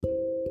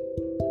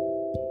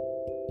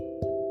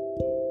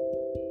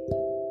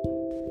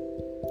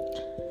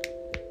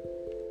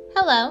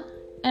Hello,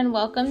 and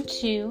welcome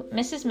to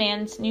Mrs.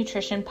 Mann's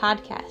Nutrition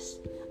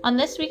Podcast. On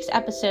this week's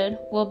episode,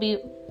 we'll be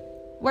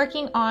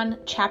working on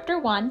Chapter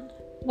 1,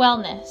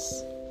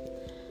 Wellness.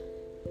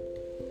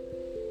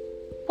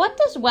 What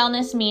does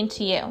wellness mean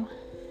to you?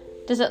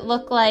 Does it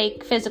look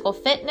like physical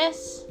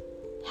fitness,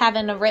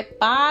 having a ripped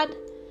bod,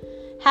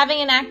 having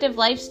an active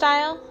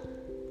lifestyle,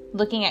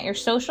 looking at your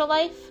social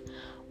life,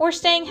 or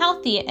staying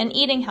healthy and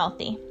eating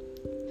healthy?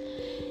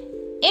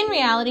 In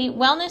reality,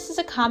 wellness is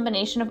a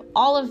combination of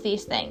all of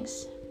these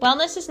things.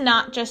 Wellness is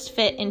not just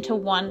fit into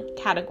one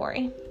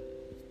category.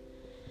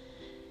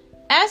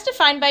 As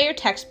defined by your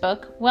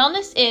textbook,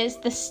 wellness is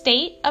the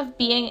state of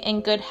being in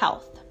good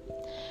health.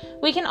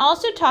 We can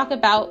also talk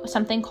about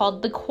something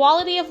called the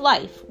quality of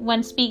life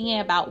when speaking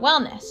about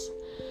wellness.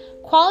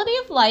 Quality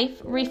of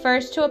life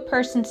refers to a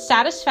person's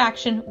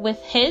satisfaction with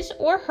his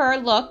or her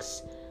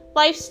looks,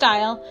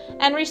 lifestyle,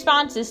 and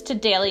responses to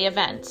daily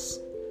events.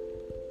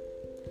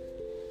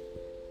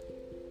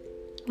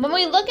 When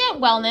we look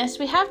at wellness,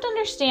 we have to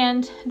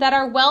understand that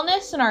our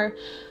wellness and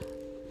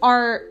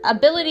our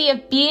ability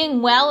of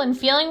being well and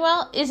feeling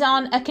well is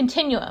on a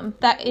continuum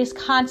that is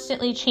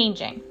constantly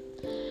changing.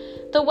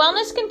 The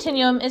wellness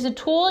continuum is a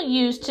tool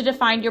used to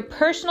define your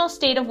personal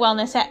state of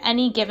wellness at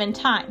any given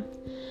time.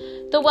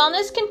 The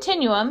wellness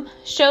continuum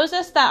shows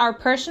us that our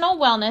personal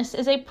wellness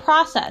is a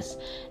process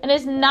and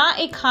is not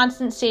a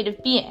constant state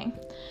of being.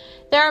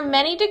 There are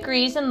many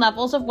degrees and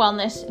levels of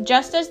wellness,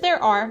 just as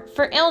there are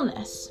for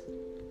illness.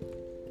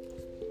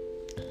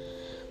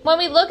 When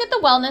we look at the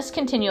wellness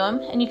continuum,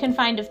 and you can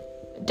find a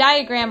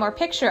diagram or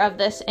picture of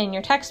this in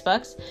your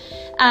textbooks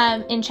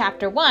in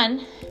Chapter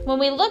 1, when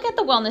we look at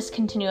the wellness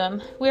continuum,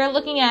 we are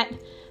looking at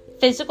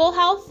physical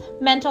health,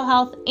 mental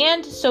health,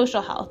 and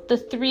social health, the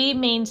three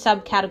main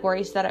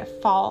subcategories that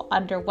fall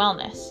under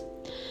wellness.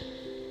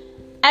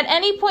 At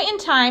any point in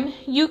time,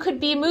 you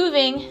could be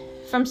moving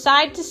from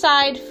side to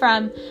side,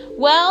 from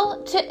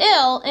well to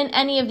ill in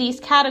any of these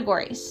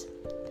categories.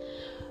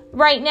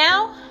 Right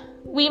now,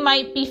 we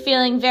might be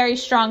feeling very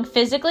strong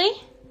physically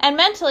and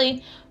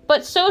mentally,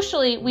 but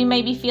socially we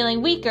may be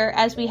feeling weaker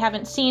as we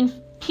haven't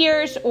seen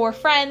peers or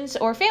friends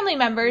or family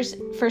members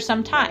for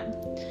some time.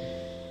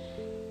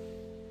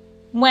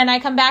 When I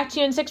come back to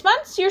you in 6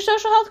 months, your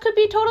social health could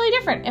be totally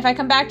different. If I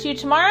come back to you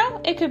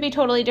tomorrow, it could be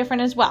totally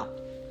different as well.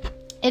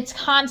 It's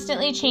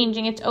constantly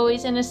changing. It's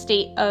always in a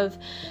state of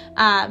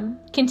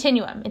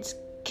continuum. It's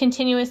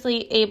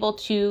continuously able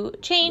to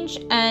change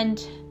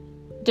and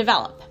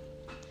develop.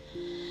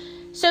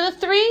 So the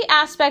three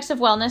aspects of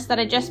wellness that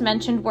I just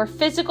mentioned were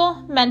physical,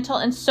 mental,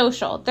 and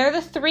social. They're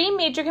the three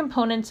major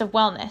components of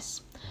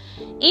wellness.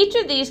 Each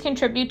of these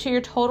contribute to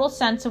your total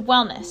sense of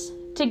wellness.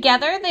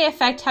 Together, they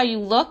affect how you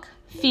look,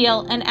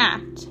 feel, and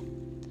act.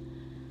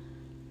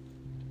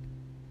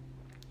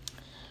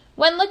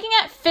 When looking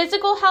at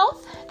physical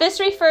health, this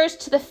refers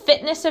to the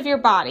fitness of your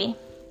body.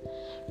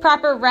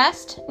 Proper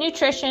rest,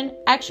 nutrition,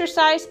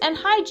 exercise, and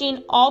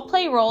hygiene all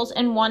play roles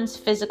in one's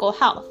physical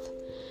health.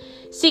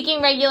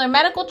 Seeking regular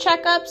medical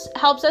checkups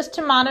helps us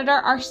to monitor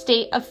our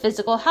state of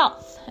physical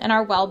health and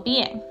our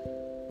well-being.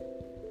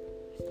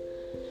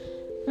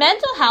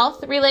 Mental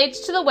health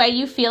relates to the way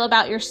you feel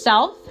about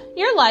yourself,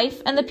 your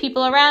life, and the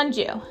people around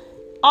you.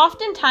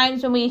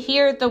 Oftentimes, when we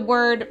hear the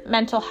word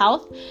mental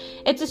health,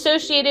 it's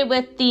associated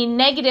with the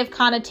negative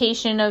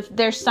connotation of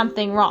there's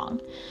something wrong.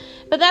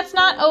 But that's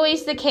not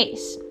always the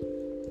case.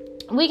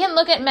 We can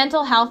look at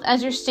mental health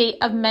as your state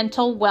of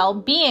mental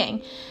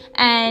well-being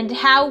and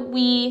how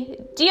we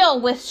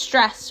deal with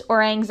stress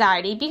or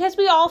anxiety, because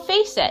we all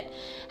face it.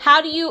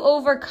 How do you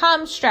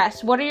overcome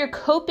stress? What are your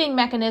coping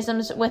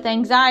mechanisms with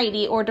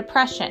anxiety or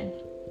depression?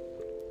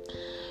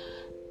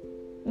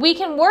 We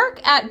can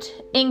work at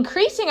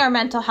increasing our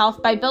mental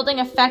health by building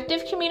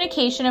effective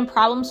communication and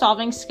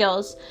problem-solving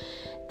skills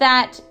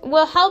that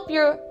will help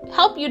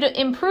you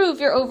to improve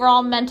your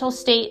overall mental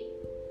state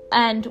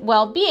and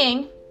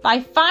well-being by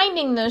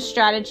finding those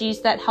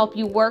strategies that help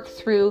you work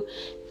through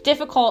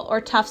difficult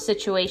or tough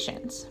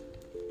situations.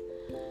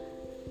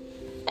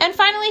 And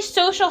finally,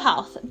 social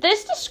health.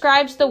 This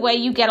describes the way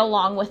you get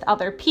along with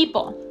other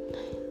people.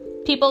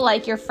 People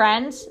like your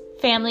friends,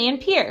 family, and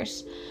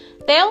peers.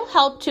 They'll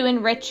help to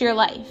enrich your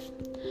life.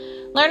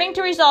 Learning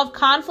to resolve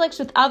conflicts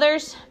with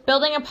others,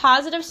 building a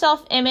positive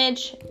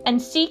self-image,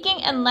 and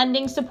seeking and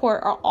lending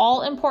support are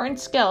all important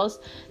skills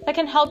that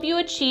can help you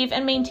achieve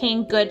and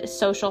maintain good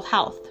social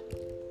health.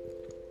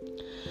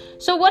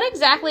 So what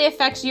exactly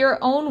affects your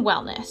own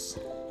wellness?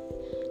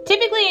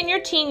 Typically in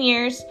your teen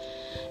years,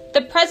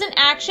 the present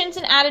actions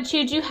and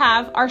attitudes you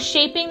have are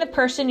shaping the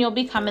person you'll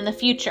become in the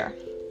future.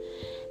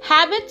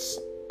 Habits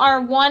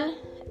are one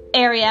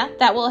area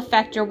that will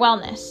affect your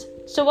wellness.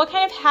 So what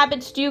kind of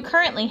habits do you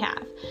currently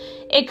have?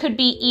 It could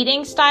be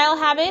eating style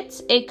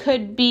habits. It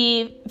could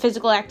be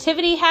physical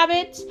activity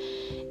habits.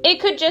 It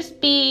could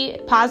just be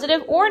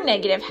positive or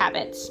negative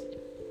habits.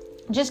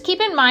 Just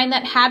keep in mind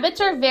that habits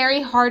are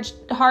very hard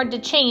to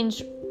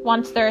change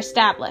once they're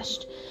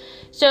established.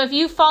 So if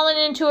you've fallen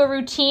into a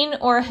routine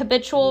or a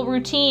habitual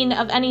routine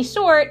of any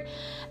sort,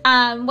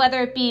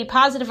 whether it be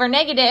positive or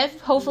negative,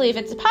 hopefully if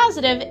it's a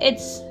positive,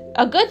 it's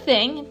a good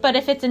thing. But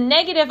if it's a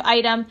negative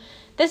item,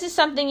 this is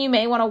something you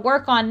may want to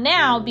work on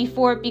now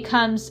before it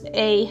becomes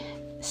a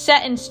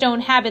set in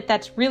stone habit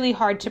that's really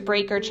hard to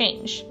break or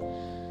change.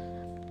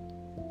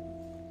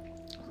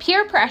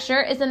 Peer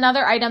pressure is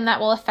another item that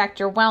will affect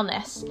your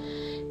wellness.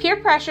 Peer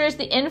pressure is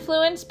the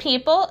influence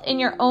people in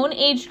your own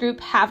age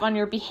group have on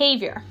your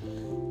behavior.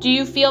 Do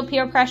you feel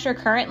peer pressure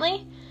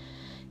currently?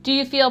 Do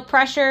you feel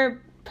pressured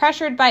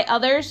by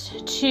others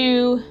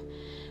to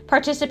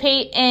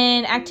participate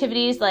in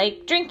activities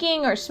like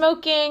drinking or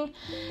smoking?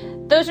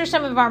 Those are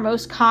some of our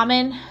most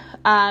common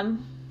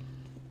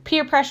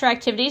peer pressure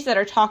activities that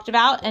are talked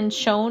about and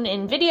shown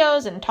in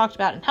videos and talked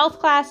about in health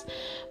class.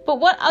 But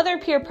what other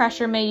peer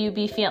pressure may you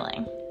be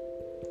feeling?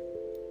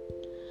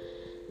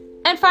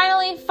 And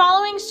finally,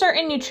 following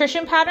certain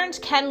nutrition patterns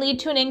can lead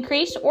to an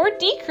increase or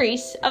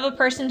decrease of a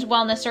person's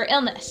wellness or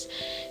illness.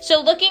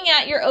 So looking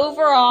at your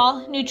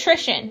overall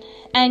nutrition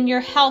and your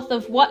health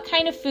of what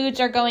kind of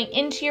foods are going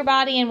into your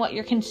body and what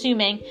you're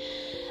consuming.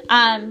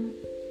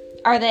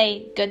 Are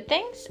they good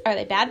things? Are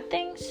they bad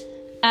things?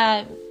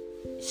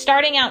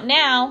 Starting out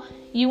now,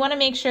 you want to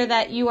make sure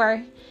that you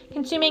are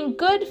consuming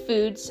good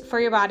foods for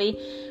your body,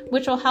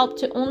 which will help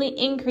to only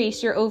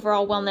increase your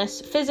overall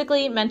wellness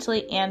physically,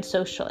 mentally, and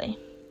socially.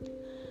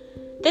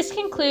 This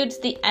concludes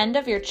the end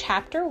of your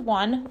Chapter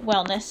 1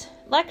 Wellness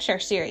lecture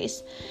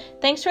series.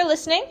 Thanks for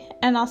listening,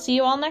 and I'll see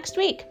you all next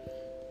week.